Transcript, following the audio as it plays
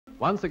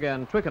Once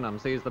again, Twickenham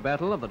sees the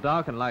battle of the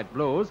dark and light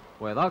blues,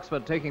 with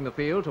Oxford taking the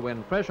field to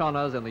win fresh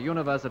honours in the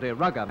University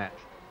Rugby Match.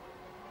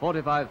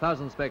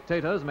 45,000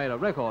 spectators made a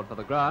record for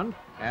the ground,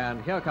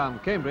 and here come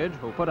Cambridge,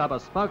 who put up a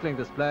sparkling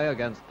display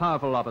against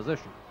powerful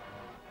opposition.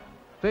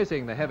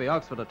 Facing the heavy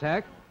Oxford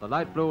attack, the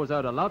light blues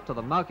owed a lot to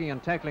the marking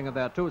and tackling of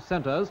their two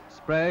centres,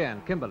 Spray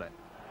and Kimberley.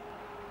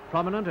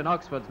 Prominent in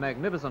Oxford's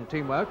magnificent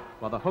teamwork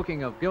were the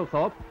hooking of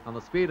Gilthorpe and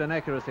the speed and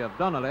accuracy of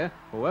Donnelly,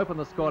 who opened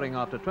the scoring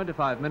after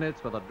 25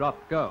 minutes with a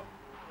dropped goal.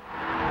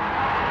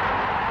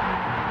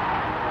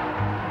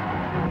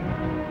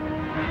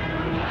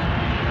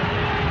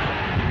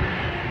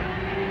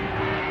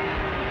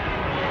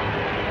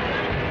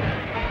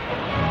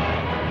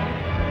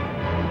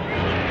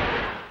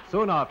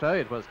 Soon after,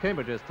 it was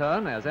Cambridge's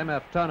turn as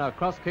M.F. Turner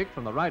cross-kicked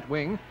from the right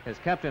wing, his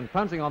captain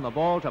pouncing on the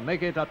ball to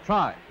make it a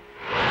try.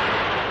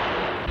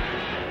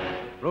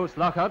 Bruce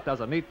Lockhart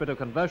does a neat bit of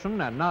conversion,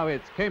 and now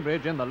it's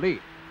Cambridge in the lead.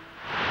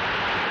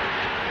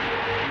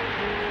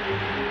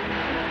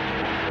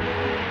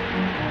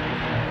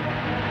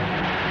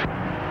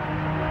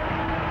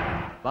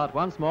 But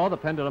once more, the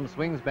pendulum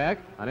swings back,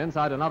 and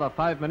inside another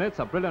 5 minutes,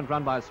 a brilliant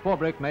run by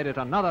Swarbrick made it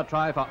another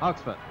try for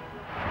Oxford.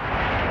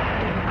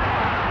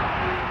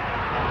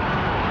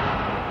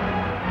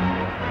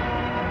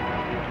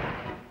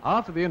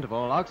 After the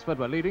interval, Oxford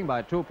were leading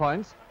by 2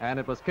 points, and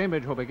it was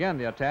Cambridge who began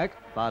the attack,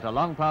 but a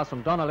long pass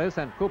from Donnelly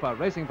sent Cooper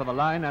racing for the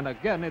line, and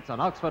again it's an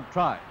Oxford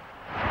try.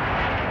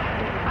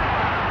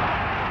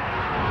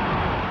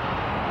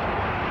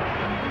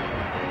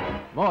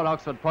 More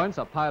Oxford points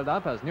are piled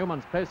up as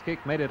Newman's place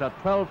kick made it a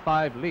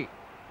 12-5 lead.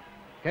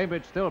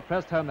 Cambridge still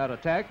pressed home their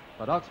attack,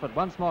 but Oxford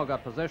once more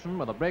got possession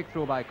with a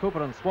breakthrough by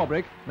Cooper and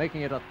Swarbrick,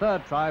 making it a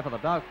third try for the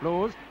Dark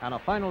Blues, and a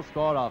final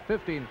score of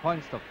 15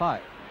 points to 5.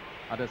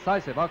 A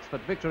decisive Oxford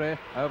victory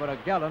over a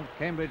gallant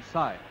Cambridge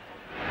side.